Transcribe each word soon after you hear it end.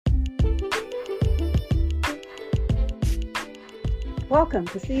Welcome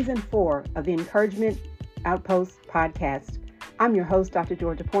to Season 4 of the Encouragement Outpost podcast. I'm your host, Dr.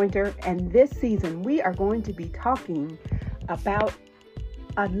 Georgia Pointer, and this season we are going to be talking about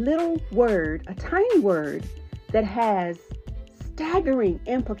a little word, a tiny word that has staggering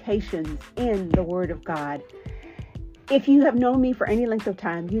implications in the Word of God. If you have known me for any length of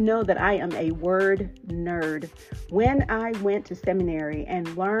time, you know that I am a word nerd. When I went to seminary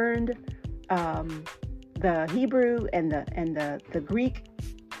and learned the Hebrew and the Greek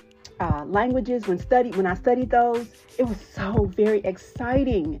languages, when I studied those, it was so very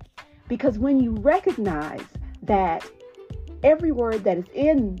exciting, because when you recognize that every word that is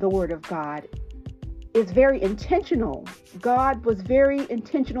in the Word of God is very intentional. God was very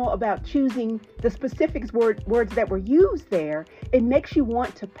intentional about choosing the specific words that were used there. It makes you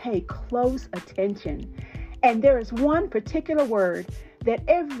want to pay close attention. And there is one particular word that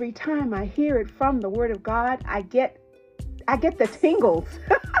every time I hear it from the Word of God, I get the tingles.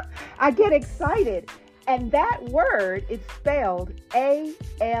 I get excited. And that word is spelled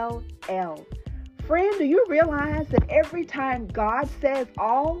A-L-L. Friend, do you realize that every time God says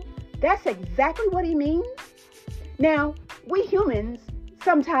all, that's exactly what he means? Now, we humans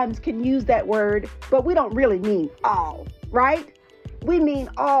sometimes can use that word, but we don't really mean all, right? We mean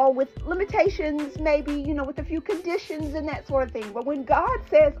all with limitations, maybe, with a few conditions and that sort of thing. But when God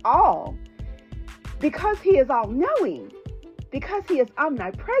says all, because he is all-knowing, because he is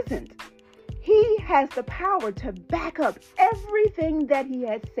omnipresent, he has the power to back up everything that he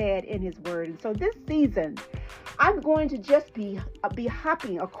has said in his word. And so this season, I'm going to just be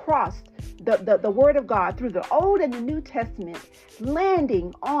hopping across the Word of God through the Old and the New Testament,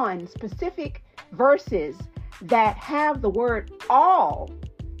 landing on specific verses that have the word all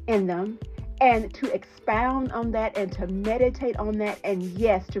in them, and to expound on that and to meditate on that, and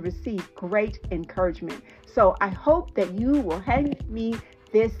yes, to receive great encouragement. So I hope that you will hang with me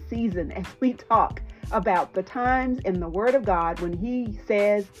this season as we talk about the times in the Word of God when he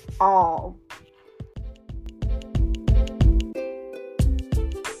says all.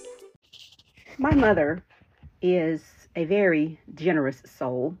 My mother is a very generous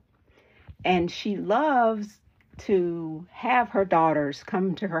soul, and she loves to have her daughters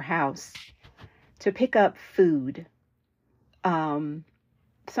come to her house to pick up food.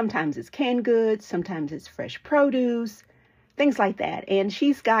 Sometimes it's canned goods, sometimes it's fresh produce, things like that. And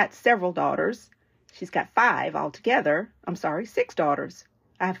she's got several daughters. She's got 5 altogether. 6 daughters.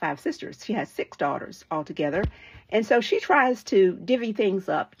 I have 5 sisters. She has 6 daughters altogether. And so she tries to divvy things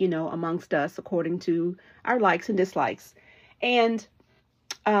up, amongst us according to our likes and dislikes. And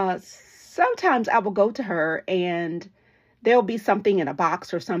sometimes I will go to her and there'll be something in a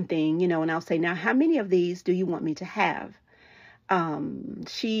box or something, and I'll say, now, how many of these do you want me to have? I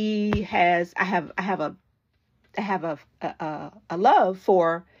have a love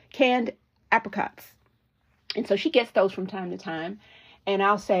for canned apricots. And so she gets those from time to time. And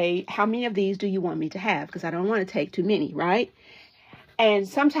I'll say, how many of these do you want me to have? Because I don't want to take too many, right? And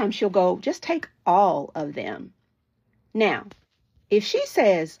sometimes she'll go, just take all of them. Now, if she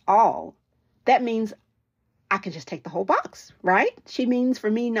says all, that means I can just take the whole box, right? She means for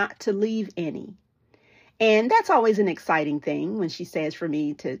me not to leave any. And that's always an exciting thing when she says for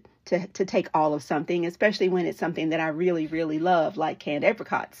me to take all of something, especially when it's something that I really, really love, like canned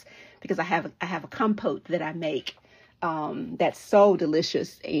apricots, because I have a compote that I make that's so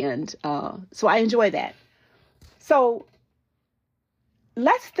delicious. And so I enjoy that. So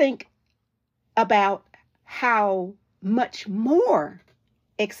let's think about how much more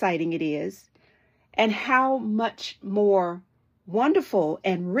exciting it is and how much more wonderful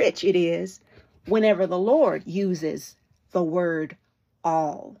and rich it is whenever the Lord uses the word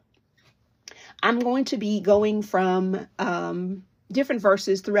all. I'm going to be going from different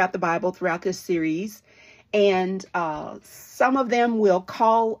verses throughout the Bible, throughout this series. And some of them will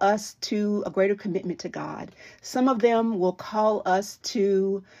call us to a greater commitment to God. Some of them will call us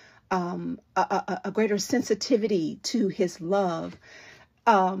to a greater sensitivity to his love.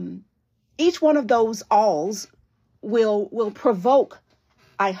 Each one of those alls will provoke,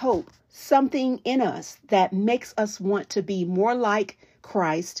 I hope, something in us that makes us want to be more like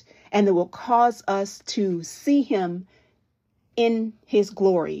Christ, and that will cause us to see him in his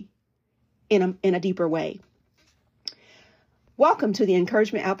glory in a deeper way. Welcome to the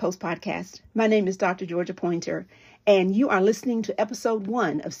Encouragement Outpost podcast. My name is Dr. Georgia Pointer, and you are listening to episode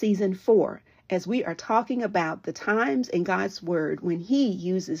 1 of season 4, as we are talking about the times in God's word when he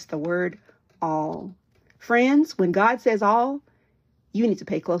uses the word all. Friends, when God says all, you need to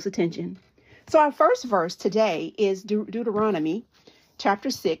pay close attention. So our first verse today is Deuteronomy chapter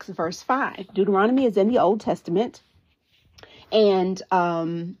 6, verse 5. Deuteronomy is in the Old Testament. And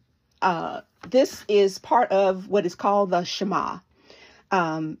this is part of what is called the Shema.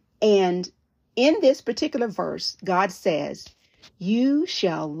 And in this particular verse, God says, "You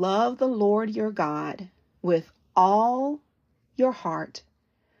shall love the Lord your God with all your heart,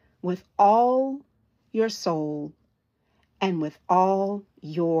 with all your soul, and with all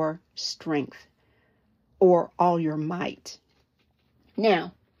your strength," or all your might.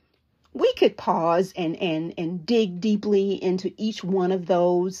 Now, we could pause and dig deeply into each one of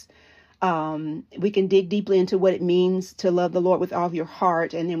those. We can dig deeply into what it means to love the Lord with all of your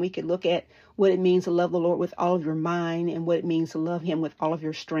heart. And then we could look at what it means to love the Lord with all of your mind and what it means to love him with all of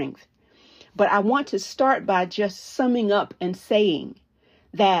your strength. But I want to start by just summing up and saying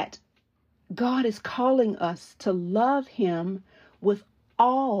that God is calling us to love him with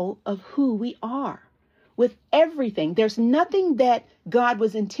all of who we are, with everything. There's nothing that God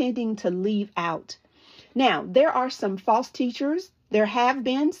was intending to leave out. Now, there are some false teachers. There have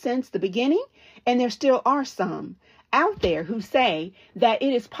been since the beginning, and there still are some out there who say that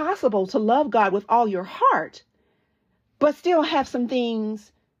it is possible to love God with all your heart, but still have some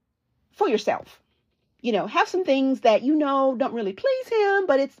things for yourself. Have some things that don't really please him,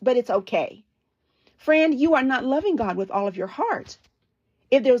 but it's okay. Friend, you are not loving God with all of your heart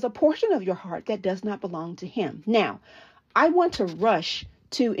if there's a portion of your heart that does not belong to him. Now, I want to rush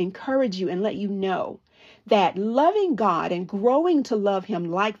to encourage you and let you know that loving God and growing to love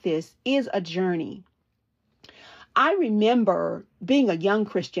him like this is a journey. I remember being a young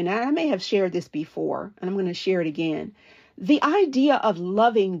Christian, and I may have shared this before, and I'm going to share it again. The idea of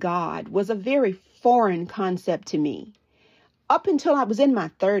loving God was a very foreign concept to me. Up until I was in my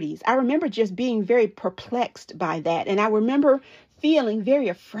 30s, I remember just being very perplexed by that. And I remember feeling very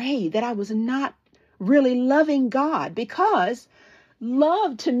afraid that I was not really loving God, because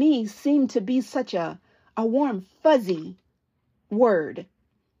love to me seemed to be such a warm, fuzzy word.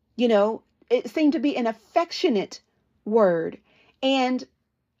 It seemed to be an affectionate word. And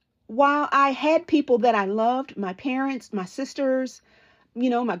while I had people that I loved, my parents, my sisters,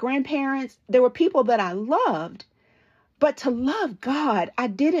 my grandparents, there were people that I loved. But to love God, I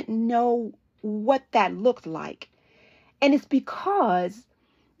didn't know what that looked like. And it's because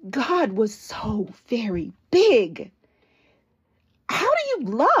God was so very big. How do you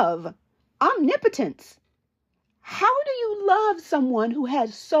love omnipotence? How do you love someone who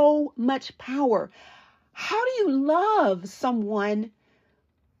has so much power? How do you love someone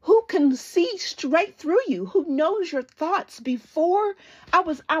who can see straight through you, who knows your thoughts before? I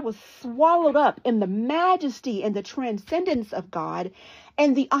was swallowed up in the majesty and the transcendence of God,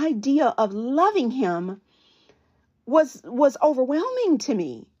 and the idea of loving him was overwhelming to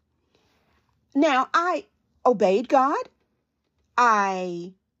me. Now, I obeyed God.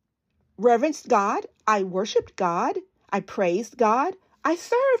 I reverenced God. I worshiped God. I praised God. I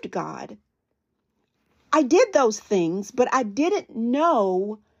served God. I did those things, but I didn't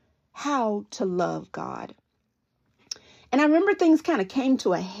know how to love God. And I remember things kind of came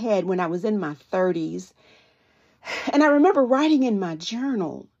to a head when I was in my 30s. And I remember writing in my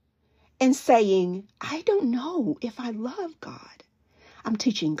journal and saying, I don't know if I love God. I'm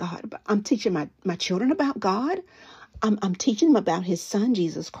teaching God. I'm teaching my children about God. I'm teaching them about his son,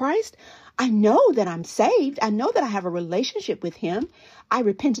 Jesus Christ. I know that I'm saved. I know that I have a relationship with him. I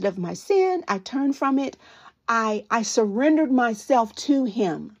repented of my sin. I turned from it. I surrendered myself to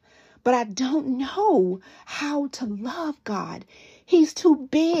him. But I don't know how to love God. He's too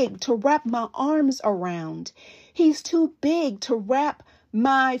big to wrap my arms around. He's too big to wrap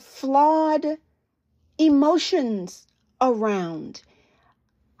my flawed emotions around.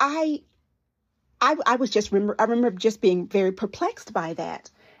 I remember just being very perplexed by that.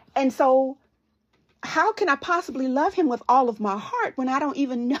 And so how can I possibly love him with all of my heart when I don't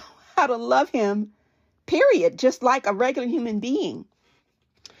even know how to love him, period, just like a regular human being?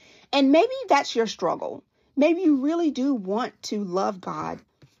 And maybe that's your struggle. Maybe you really do want to love God,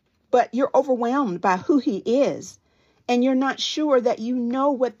 but you're overwhelmed by who he is, and you're not sure that you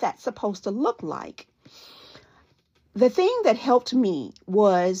know what that's supposed to look like. The thing that helped me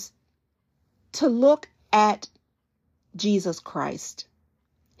was to look at Jesus Christ,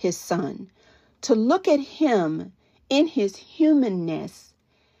 his son, to look at him in his humanness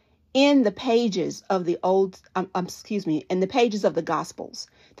in the pages of the in the pages of the Gospels.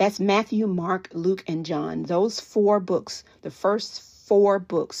 That's Matthew, Mark, Luke, and John. Those 4 books, the first 4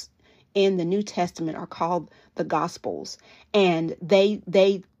 books in the New Testament are called the Gospels. And they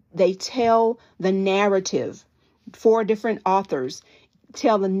tell the narrative. 4 different authors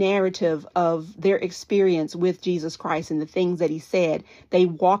tell the narrative of their experience with Jesus Christ and the things that he said. They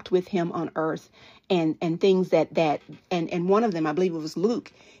walked with him on earth. and things and one of them, I believe it was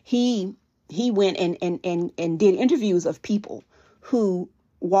Luke, he went and did interviews of people who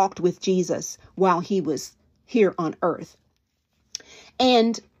walked with Jesus while he was here on earth.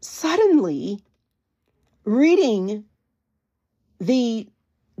 And suddenly, reading the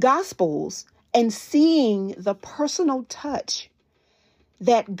Gospels and seeing the personal touch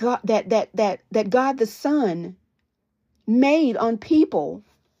that God the Son made on people,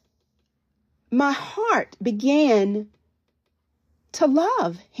 my heart began to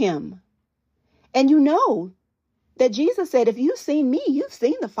love him. And you know that Jesus said, if you've seen me, you've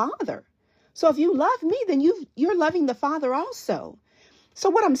seen the Father. So if you love me, then you're loving the Father also. So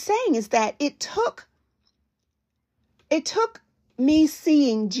what I'm saying is that it took me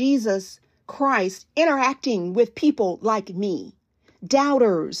seeing Jesus Christ interacting with people like me,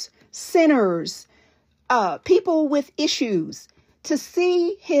 doubters, sinners, people with issues, to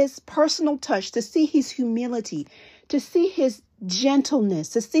see his personal touch, to see his humility, to see his gentleness,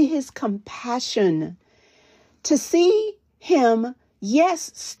 to see his compassion, to see him,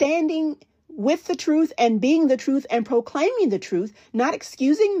 yes, standing with the truth and being the truth and proclaiming the truth, not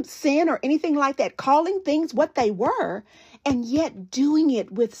excusing sin or anything like that, calling things what they were, and yet doing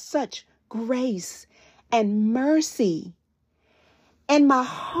it with such grace and mercy. And my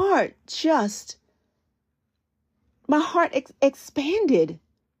heart expanded,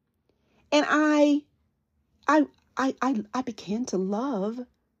 and I began to love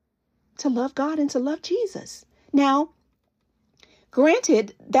God and to love Jesus. Now,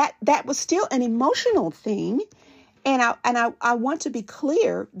 granted, that was still an emotional thing, and I want to be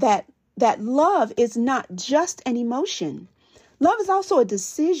clear that love is not just an emotion. Love is also a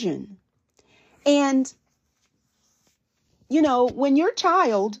decision. And you know, when your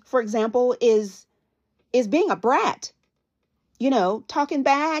child, for example, is being a brat, you know, talking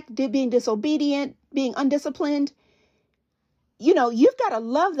back, being disobedient, being undisciplined, you know, you've got to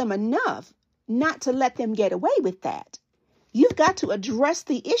love them enough not to let them get away with that. You've got to address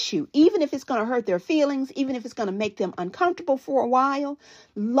the issue, even if it's going to hurt their feelings, even if it's going to make them uncomfortable for a while.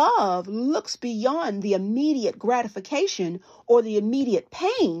 Love looks beyond the immediate gratification or the immediate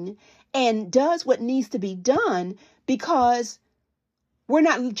pain and does what needs to be done, because we're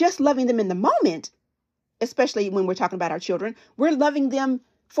not just loving them in the moment, especially when we're talking about our children. We're loving them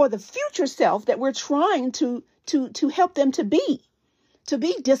for the future self that we're trying to help them to be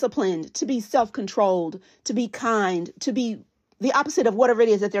disciplined, to be self-controlled, to be kind, to be the opposite of whatever it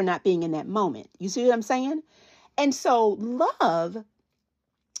is that they're not being in that moment. You see what I'm saying? And so love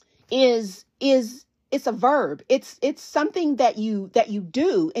is it's a verb. It's something that you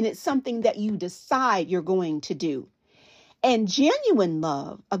do, and it's something that you decide you're going to do. And genuine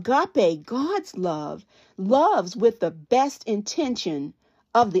love, agape, God's love, loves with the best intention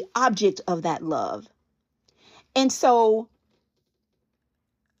of the object of that love. And so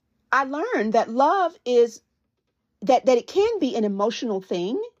I learned that love is that it can be an emotional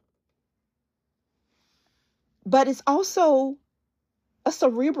thing, but it's also a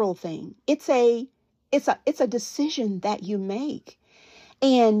cerebral thing. It's a decision that you make.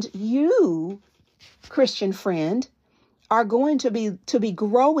 And you, Christian friend, are going to be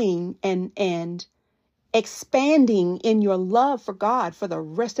growing and expanding in your love for God for the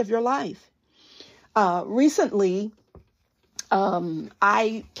rest of your life. Recently,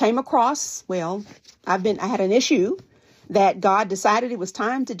 I came across, I had an issue that God decided it was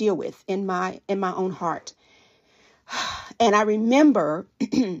time to deal with in my own heart. And I remember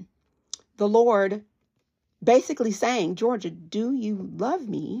the Lord basically saying, Georgia, do you love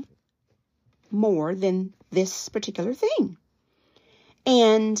me more than this particular thing?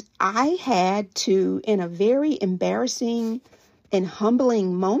 And I had to, in a very embarrassing and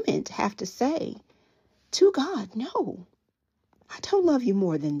humbling moment, have to say to God, no, I don't love you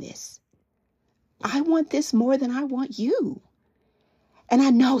more than this. I want this more than I want you. And I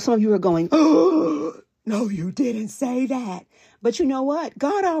know some of you are going, oh, no, you didn't say that. But you know what?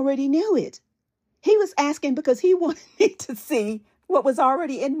 God already knew it. He was asking because he wanted me to see what was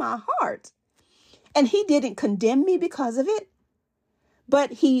already in my heart. And he didn't condemn me because of it.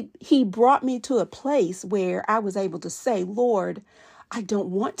 But he brought me to a place where I was able to say, Lord, I don't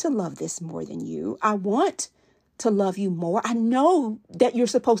want to love this more than you. I want to love you more. I know that you're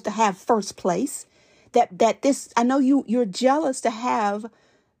supposed to have first place, I know you're jealous to have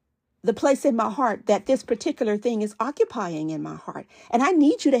the place in my heart that this particular thing is occupying in my heart. And I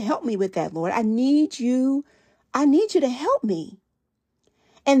need you to help me with that, Lord. I need you to help me.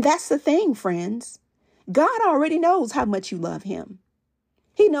 And that's the thing, friends. God already knows how much you love him.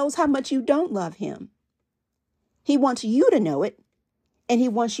 He knows how much you don't love him. He wants you to know it, and he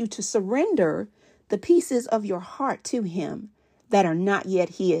wants you to surrender the pieces of your heart to him that are not yet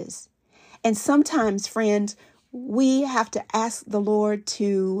his. And sometimes, friends, we have to ask the Lord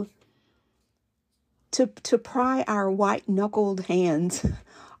to pry our white-knuckled hands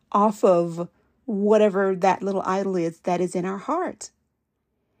off of whatever that little idol is that is in our heart.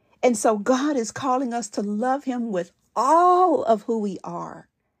 And so God is calling us to love him with all of who we are.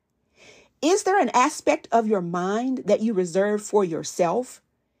 Is there an aspect of your mind that you reserve for yourself?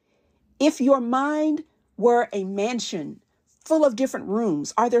 If your mind were a mansion full of different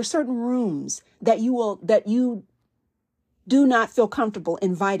rooms, are there certain rooms that you do not feel comfortable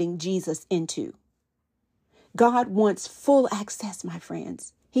inviting Jesus into? God wants full access, my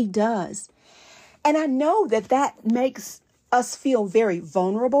friends. He does. And I know that makes us feel very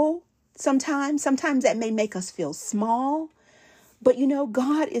vulnerable sometimes. Sometimes that may make us feel small. But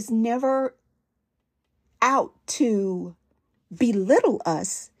God is never out to belittle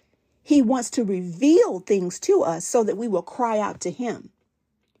us. He wants to reveal things to us so that we will cry out to him.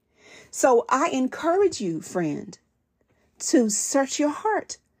 So I encourage you, friend, to search your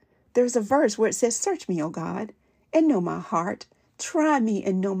heart. There's a verse where it says, "Search me, O God, and know my heart. Try me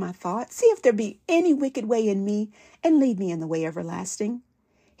and know my thoughts. See if there be any wicked way in me, and lead me in the way everlasting."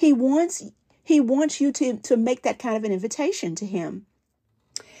 He wants you to make that kind of an invitation to him.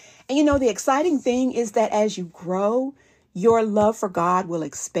 And the exciting thing is that as you grow, your love for God will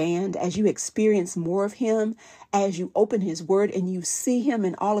expand as you experience more of him, as you open his word and you see him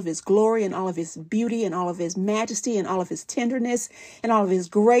in all of his glory and all of his beauty and all of his majesty and all of his tenderness and all of his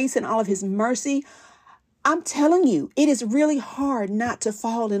grace and all of his mercy. I'm telling you, it is really hard not to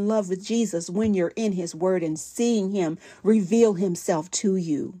fall in love with Jesus when you're in his word and seeing him reveal himself to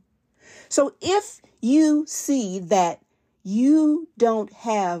you. So if you see that you don't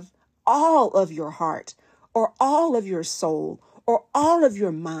have all of your heart or all of your soul or all of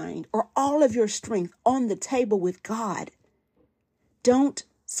your mind or all of your strength on the table with God, don't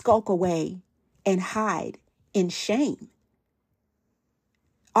skulk away and hide in shame.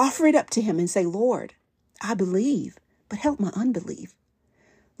 Offer it up to him and say, "Lord, I believe, but help my unbelief.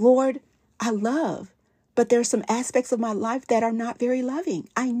 Lord, I love, but there's some aspects of my life that are not very loving.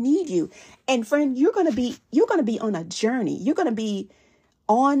 I need you." And friend, you're going to be on a journey. You're going to be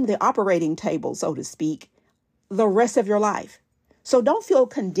on the operating table, so to speak, the rest of your life. So don't feel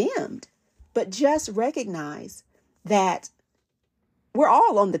condemned, but just recognize that we're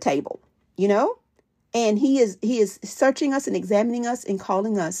all on the table, and he is searching us and examining us and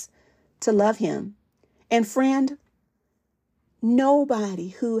calling us to love him. And friend, nobody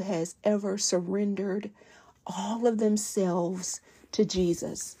who has ever surrendered all of themselves to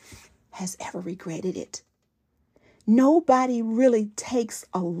Jesus has ever regretted it. Nobody really takes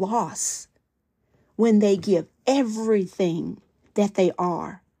a loss when they give everything that they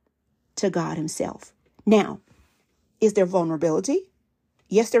are to God himself. Now, is there vulnerability?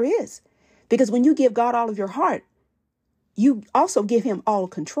 Yes, there is. Because when you give God all of your heart, you also give him all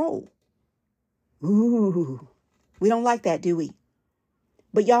control. Ooh, we don't like that, do we?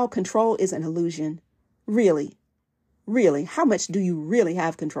 But y'all, control is an illusion. Really, how much do you really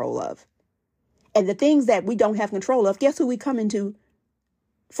have control of? And the things that we don't have control of, guess who we come into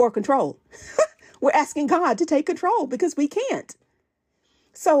for control? We're asking God to take control because we can't.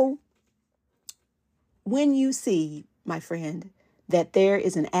 So when you see, my friend, that there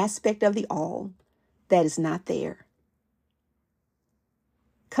is an aspect of the all that is not there,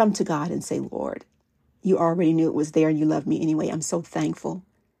 come to God and say, "Lord, you already knew it was there and you love me anyway. I'm so thankful."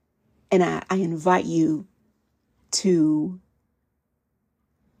 And I invite you to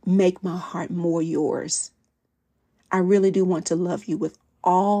make my heart more yours. I really do want to love you with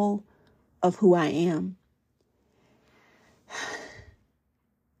all of who I am.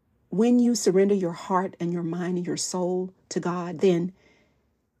 When you surrender your heart and your mind and your soul to God, then,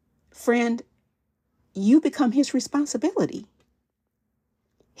 friend, you become his responsibility.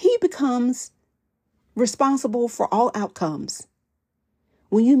 He becomes responsible for all outcomes.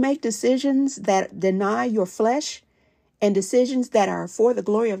 When you make decisions that deny your flesh and decisions that are for the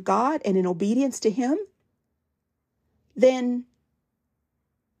glory of God and in obedience to him, then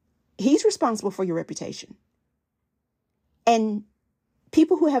he's responsible for your reputation. And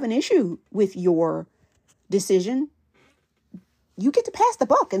people who have an issue with your decision, you get to pass the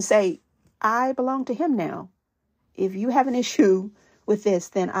buck and say, "I belong to him now. If you have an issue with this,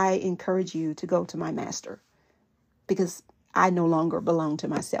 then I encourage you to go to my master, because I no longer belong to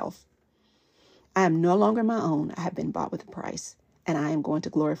myself. I am no longer my own. I have been bought with a price, and I am going to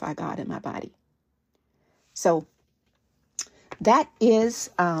glorify God in my body." So that is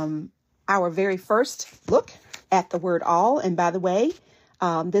our very first look at the word all. And by the way,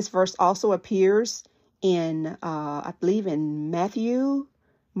 This verse also appears in, I believe, in Matthew,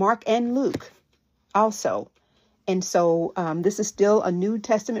 Mark, and Luke also. And so this is still a New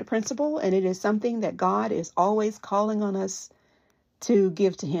Testament principle, and it is something that God is always calling on us to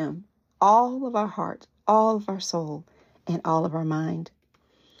give to him. All of our heart, all of our soul, and all of our mind.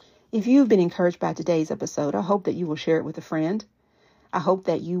 If you've been encouraged by today's episode, I hope that you will share it with a friend. I hope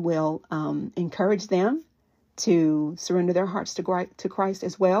that you will encourage them to surrender their hearts to Christ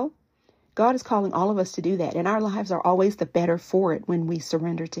as well. God is calling all of us to do that, and our lives are always the better for it when we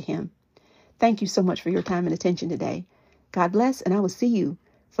surrender to him. Thank you so much for your time and attention today. God bless, and I will see you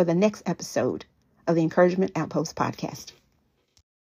for the next episode of the Encouragement Outpost podcast.